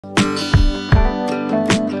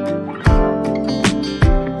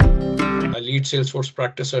lead Salesforce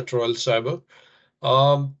practice at Royal Cyber.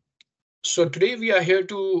 Um, so today we are here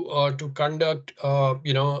to conduct our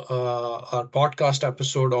podcast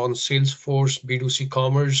episode on Salesforce B2C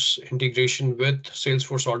Commerce integration with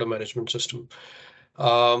Salesforce Order Management System.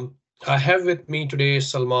 Um, I have with me today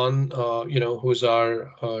Salman, who's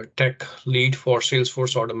our tech lead for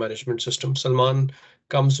Salesforce Order Management System. Salman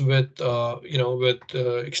comes with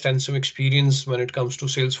extensive experience when it comes to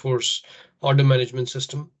Salesforce Order Management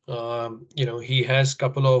System. He has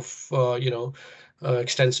couple of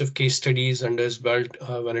extensive case studies under his belt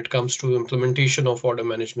when it comes to implementation of order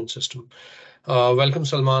management system. Welcome,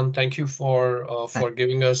 Salman. Thank you Th- for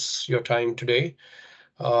giving us your time today.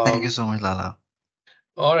 Thank you Um, so much, Lala.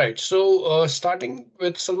 all right. So, starting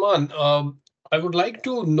with Salman, I would like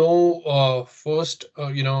to know first,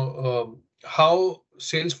 how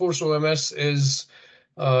Salesforce OMS is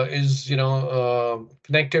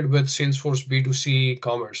connected with Salesforce B2C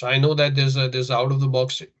Commerce. I know that there's out of the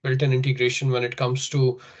box built-in integration when it comes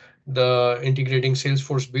to the integrating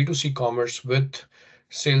Salesforce B2C Commerce with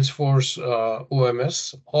Salesforce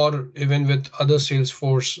OMS or even with other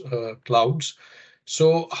Salesforce clouds.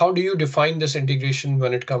 So how do you define this integration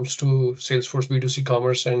when it comes to Salesforce B2C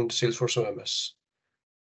Commerce and Salesforce OMS?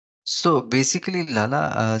 So basically,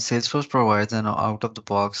 Lala, Salesforce provides an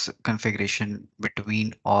out-of-the-box configuration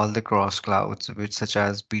between all the cross clouds, which such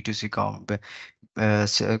as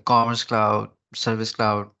Commerce Cloud, Service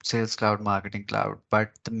Cloud, Sales Cloud, Marketing Cloud.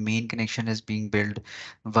 But the main connection is being built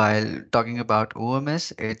while talking about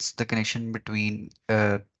OMS. It's the connection between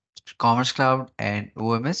Commerce Cloud and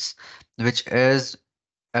OMS, which is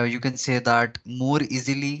you can say that more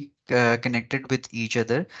easily connected with each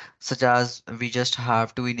other, such as we just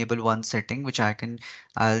have to enable one setting, which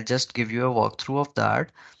I'll just give you a walkthrough of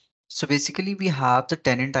that. So basically, we have the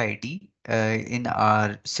tenant ID in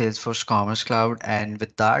our Salesforce Commerce Cloud, and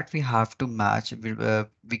with that, we have to match.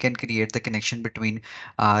 We can create the connection between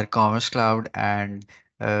our Commerce Cloud and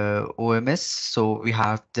OMS. So we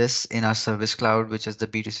have this in our Service Cloud, which is the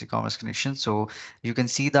B2C Commerce connection. So you can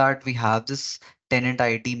see that we have this tenant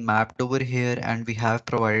ID mapped over here, and we have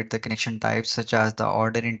provided the connection types such as the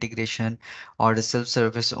order integration, order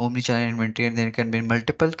self-service, omnichannel inventory, and there can be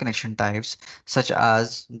multiple connection types such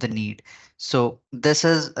as the need. So this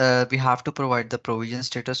is we have to provide the provision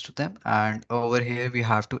status to them, and over here we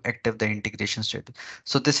have to active the integration status.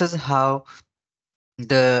 So this is how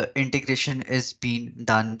the integration is being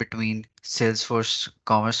done between Salesforce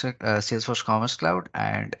Commerce Cloud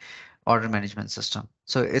and Order Management System.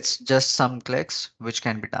 So it's just some clicks which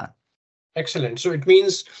can be done. Excellent. So it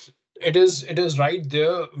means it is right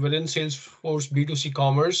there within Salesforce B2C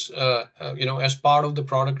Commerce, as part of the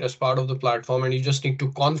product, as part of the platform, and you just need to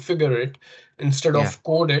configure it instead Yeah, of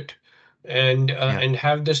code it yeah, and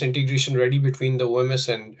have this integration ready between the OMS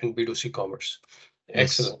and B2C Commerce.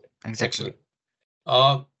 yes, Excellent. exactly.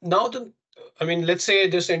 Excellent. Now I mean, let's say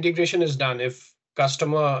this integration is done. If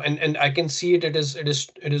customer and I can see it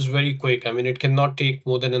is very quick. I mean, it cannot take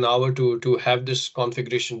more than an hour to have this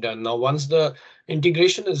configuration done. Now, once the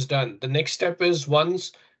integration is done, the next step is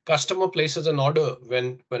once customer places an order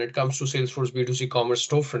when it comes to Salesforce B2C Commerce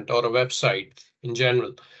storefront or a website in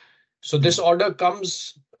general. So this Hmm. order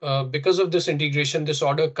comes because of this integration. This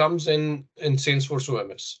order comes in Salesforce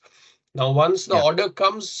OMS. Now, once the Yeah. order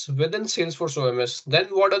comes within Salesforce OMS, then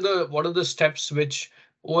what are the steps which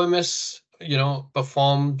OMS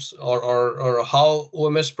performs or how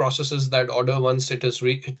OMS processes that order once it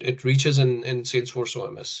reaches in Salesforce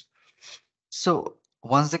OMS? So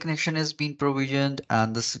once the connection has been provisioned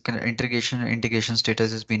and this kind of integration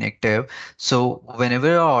status has been active, so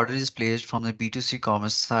whenever an order is placed from the B2C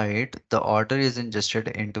commerce side, the order is ingested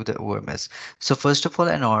into the OMS. So first of all,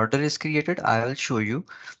 an order is created. I will show you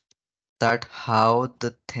that how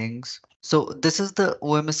the things. So this is the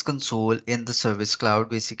OMS console in the Service Cloud.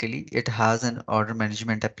 Basically, it has an order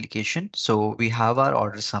management application. So we have our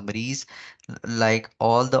order summaries, like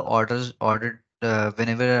all the orders ordered.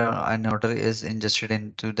 Whenever an order is ingested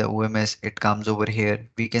into the OMS, it comes over here.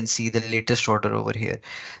 We can see the latest order over here.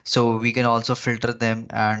 So we can also filter them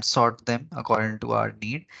and sort them according to our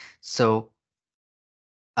need. So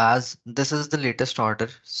as this is the latest order,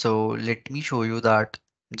 so let me show you that.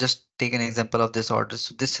 Just take an example of this order.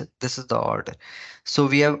 So this is the order. So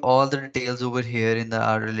we have all the details over here in the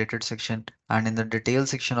our related section, and in the detail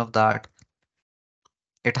section of that,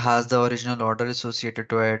 it has the original order associated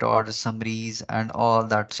to it, order summaries, and all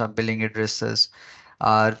that sub billing addresses.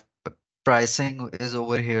 Our pricing is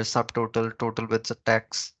over here, subtotal, total with the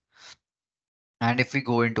tax. And if we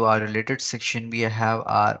go into our related section, we have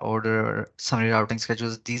our order summary routing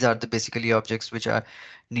schedules. These are the basically objects which are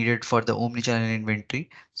needed for the omnichannel inventory.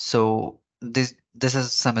 So this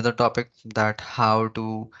is some other topic that how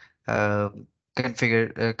to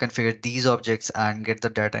configure these objects and get the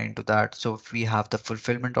data into that. So if we have the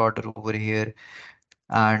fulfillment order over here,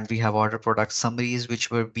 and we have order product summaries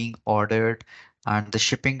which were being ordered, and the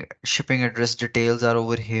shipping address details are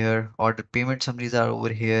over here, order payment summaries are over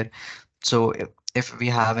here. So if we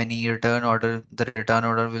have any return order, the return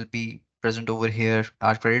order will be present over here.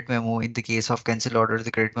 Our credit memo, in the case of cancel order,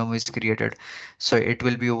 the credit memo is created, so it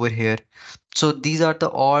will be over here. So these are the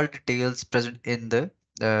all details present in the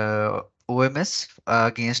OMS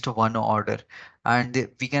against one order, and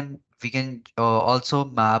we can also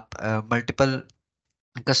map multiple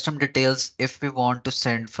custom details. If we want to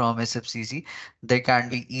send from SFCC, they can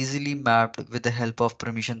be easily mapped with the help of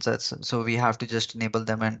permission sets. So we have to just enable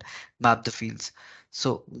them and map the fields.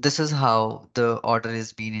 So this is how the order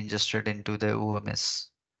is being ingested into the OMS.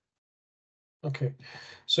 Okay.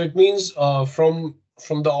 So it means from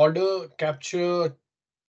the order capture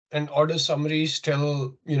and order summaries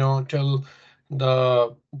till till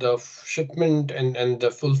the shipment and the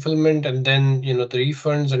fulfillment, and then the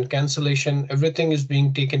refunds and cancellation, everything is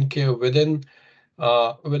being taken care within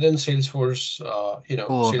Salesforce, Salesforce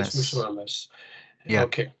OMS. OMS. Yeah,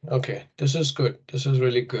 Okay, okay, this is good. This is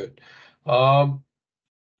really good. Um,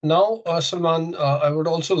 Now, Salman, I would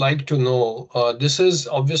also like to know, this is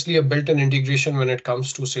obviously a built-in integration when it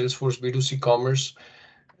comes to Salesforce B2C Commerce,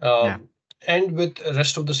 yeah, um, and with the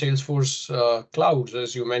rest of the Salesforce clouds,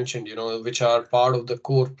 as you mentioned, which are part of the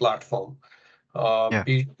core platform. yeah,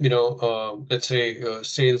 Let's say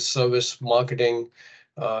sales, service, marketing,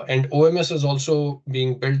 and OMS is also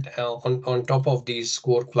being built on top of these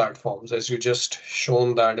core platforms, as you just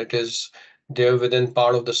shown that it is there within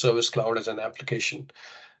part of the Service Cloud as an application.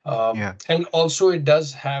 yeah, And also it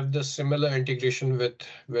does have the similar integration with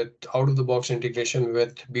out of the box integration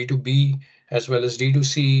with B2B as well as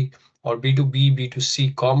D2C or B2B, B2C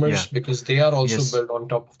yeah. commerce, because they are also Yes, built on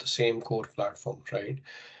top of the same core platform, right?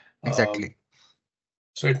 Um, exactly.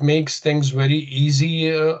 so it makes things very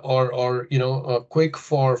easy, or quick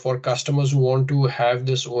for customers who want to have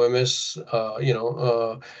this OMS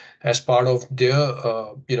as part of their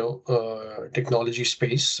technology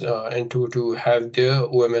space, and to have their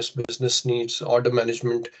OMS business needs, order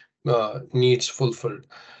management needs fulfilled.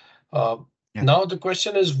 Uh, Yeah. Now the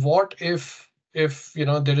question is, what if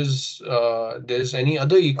there's any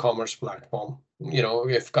other e-commerce platform,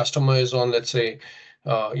 if customer is on, let's say,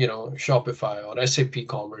 Shopify or SAP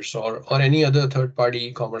Commerce or any other third-party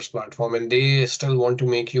e-commerce platform, and they still want to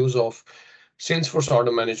make use of Salesforce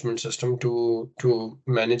Order Management System to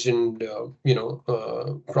manage and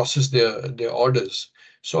process their orders.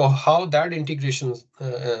 So how that integration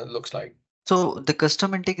looks like? So the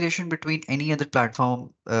custom integration between any other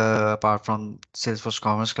platform apart from Salesforce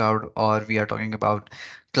Commerce Cloud, or we are talking about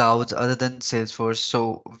clouds other than Salesforce.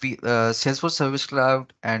 So we Salesforce Service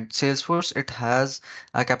Cloud and Salesforce, it has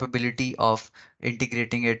a capability of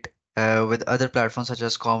integrating it with other platforms such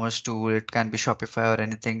as Commerce Tool. It can be Shopify or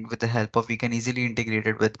anything. With the help of, we can easily integrate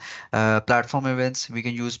it with platform events. We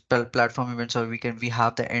can use platform events, or we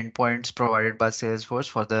have the endpoints provided by Salesforce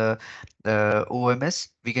for the OMS.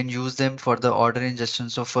 We can use them for the order ingestion.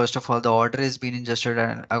 So first of all, the order is being ingested,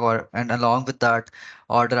 and along with that,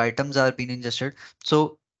 order items are being ingested.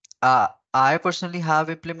 So I personally have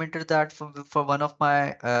implemented that for one of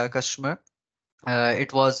my customer.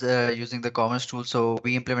 It was using the commerce tool, so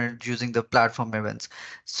we implemented using the platform events.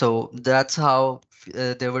 So that's how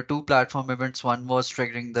there were two platform events. One was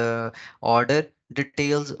triggering the order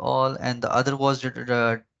details all, and the other was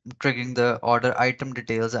triggering the order item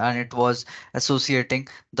details, and it was associating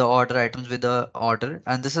the order items with the order.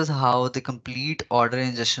 And this is how the complete order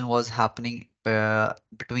ingestion was happening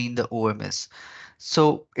between the OMS.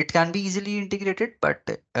 So it can be easily integrated, but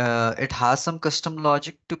it has some custom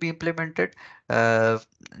logic to be implemented. Uh,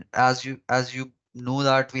 as you know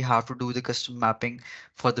that we have to do the custom mapping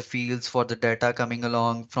for the fields, for the data coming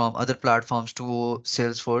along from other platforms to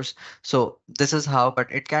Salesforce. So this is how,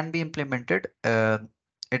 but it can be implemented.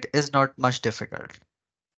 It is not much difficult.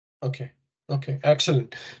 Okay. Okay,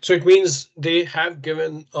 excellent. So it means they have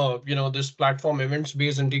given, this platform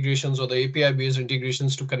events-based integrations or the API-based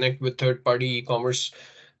integrations to connect with third-party e-commerce,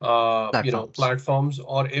 Platforms. platforms,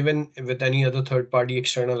 or even with any other third-party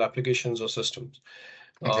external applications or systems.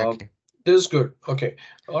 Uh, Exactly. this is good. Okay.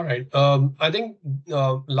 All right. I think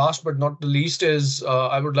last but not the least is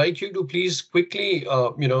I would like you to please quickly,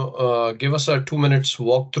 give us a 2 minutes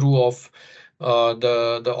walkthrough of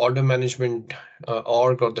the order management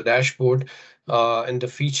org or the dashboard and the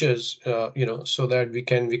features, so that we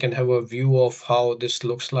can have a view of how this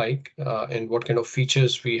looks like and what kind of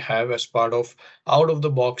features we have as part of out of the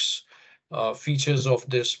box features of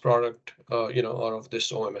this product, or of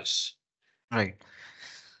this OMS. Right.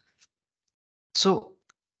 So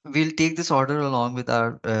we'll take this order along with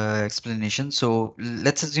our explanation. So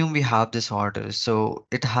let's assume we have this order. So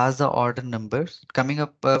it has the order number coming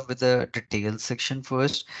up with the details section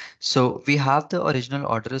first. So we have the original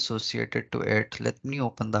order associated to it. Let me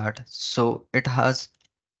open that. So it has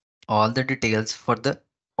all the details for the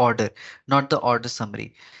order, not the order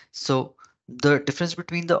summary. So the difference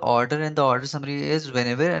between the order and the order summary is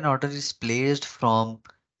whenever an order is placed from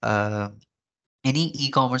uh, any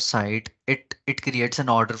e-commerce site, it creates an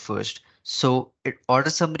order first. So order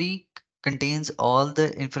summary contains all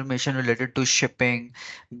the information related to shipping,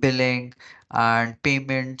 billing, and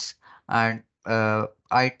payments, and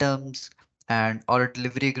items, and order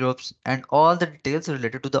delivery groups, and all the details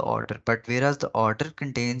related to the order. But whereas the order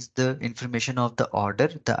contains the information of the order,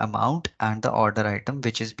 the amount, and the order item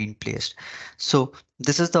which is being placed. So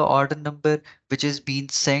this is the order number which is being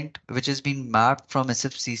sent, which is being mapped from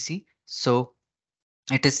SFCC. So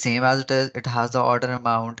it is same as it has the order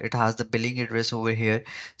amount, it has the billing address over here.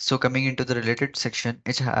 So coming into the related section,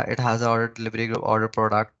 it has the order delivery group, order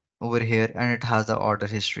product over here, and it has the order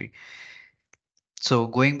history. So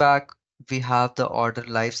going back, we have the order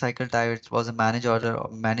life cycle type. It was a manage order,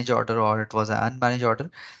 or it was an unmanaged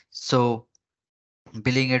order. So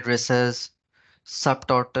billing addresses,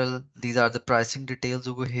 subtotal, these are the pricing details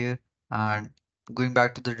over here. And going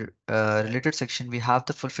back to the related section, we have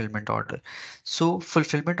the fulfillment order. So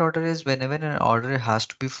fulfillment order is whenever an order has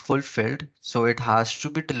to be fulfilled, so it has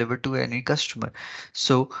to be delivered to any customer.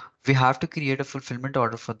 So we have to create a fulfillment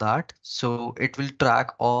order for that. So it will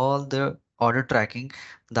track all the order tracking,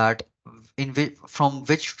 that in which from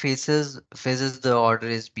which phases the order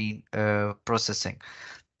is being processing.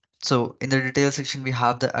 So in the detail section, we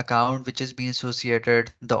have the account which is being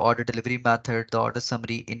associated, the order delivery method, the order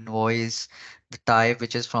summary, invoice, the type,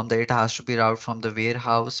 which is from the, it has to be routed from the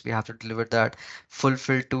warehouse. We have to deliver that,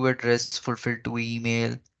 fulfill to address, fulfill to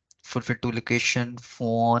email, fulfill to location,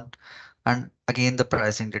 phone, and again the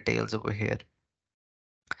pricing details over here.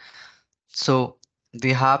 So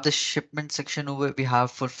we have the shipment section over, we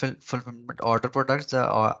have fulfillment order products,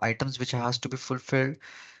 the items which has to be fulfilled,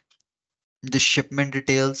 the shipment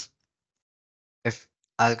details. If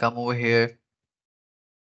I'll come over here,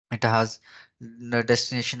 it has the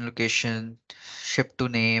destination location, ship to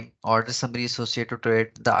name, order summary associated to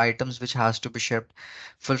it, the items which has to be shipped,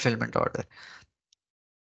 fulfillment order.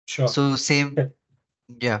 Sure. So same, Okay.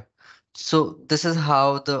 yeah. So this is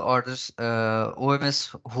how the orders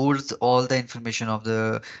OMS holds all the information of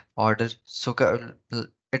the order. So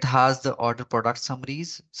it has the order product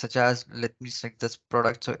summaries, such as, let me select this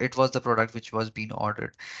product. So it was the product which was being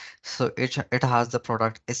ordered. So it has the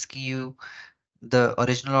product SKU, the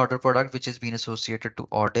original order product which has been associated to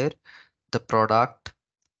order, the product,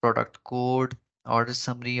 product code, order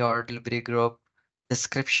summary, order delivery group,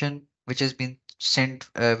 description which has been sent,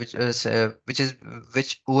 which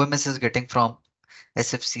OMS is getting from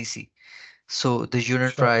SFCC. So the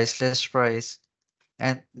unit Sure. price, list price,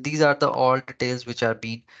 and these are the all details which are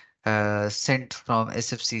being sent from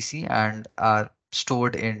SFCC and are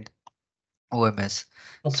stored in OMS.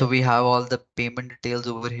 So Okay. we have all the payment details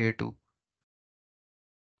over here too.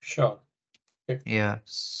 Sure. Okay. Yeah. All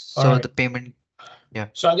So right. the payment, yeah.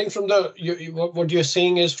 So I think from the what you're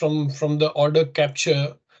saying is from the order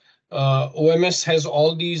capture, OMS has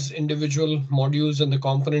all these individual modules and the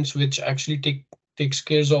components which actually takes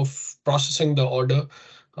cares of processing the order,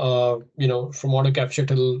 from order capture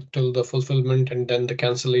till the fulfillment and then the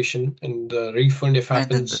cancellation and the refund if And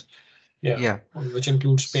then happens. Yeah, yeah. which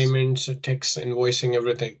includes S- payments, tax, invoicing,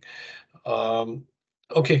 everything. Um,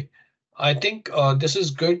 okay, I think this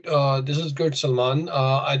is good. This is good, Salman.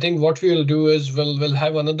 I think what we'll do is we'll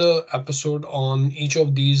have another episode on each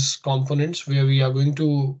of these components where we are going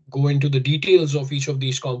to go into the details of each of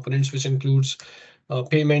these components, which includes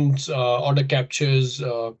payments, order captures,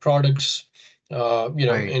 products,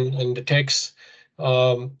 Right. and the text.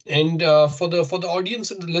 And for the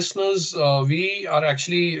audience and the listeners, we are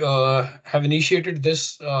actually have initiated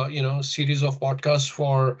this series of podcasts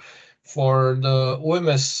for the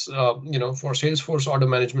OMS, for Salesforce Order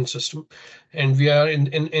Management System. And we are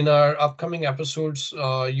in our upcoming episodes,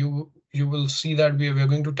 you will see that we are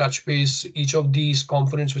going to touch base each of these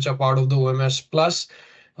components which are part of the OMS, plus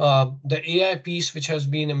the AI piece which has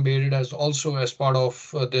been embedded as also as part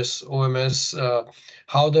of this OMS,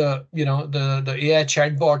 how the AI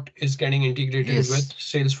chatbot is getting integrated with Yes.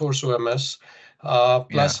 Salesforce OMS, Yeah.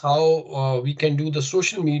 plus how we can do the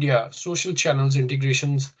social media, social channels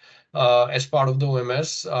integrations as part of the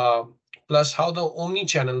OMS. plus how the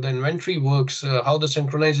omni-channel, the inventory works, how the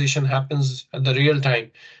synchronization happens at the real time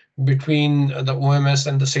between the OMS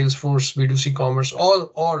and the Salesforce B2C Commerce,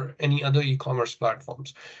 or any other e-commerce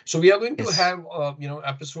platforms. So we are going to Yes. have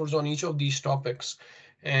episodes on each of these topics,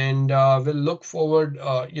 and we'll look forward,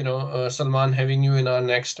 Salman, having you in our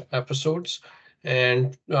next episodes.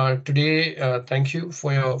 And today, thank you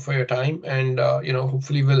for your time, and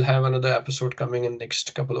hopefully we'll have another episode coming in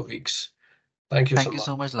next couple of weeks. Thank you, Thank you Salman.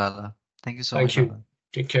 so much, Lala. Thank you so much, Thank you. Lala.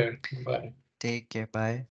 Take care. Bye. Take care.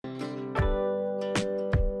 Bye.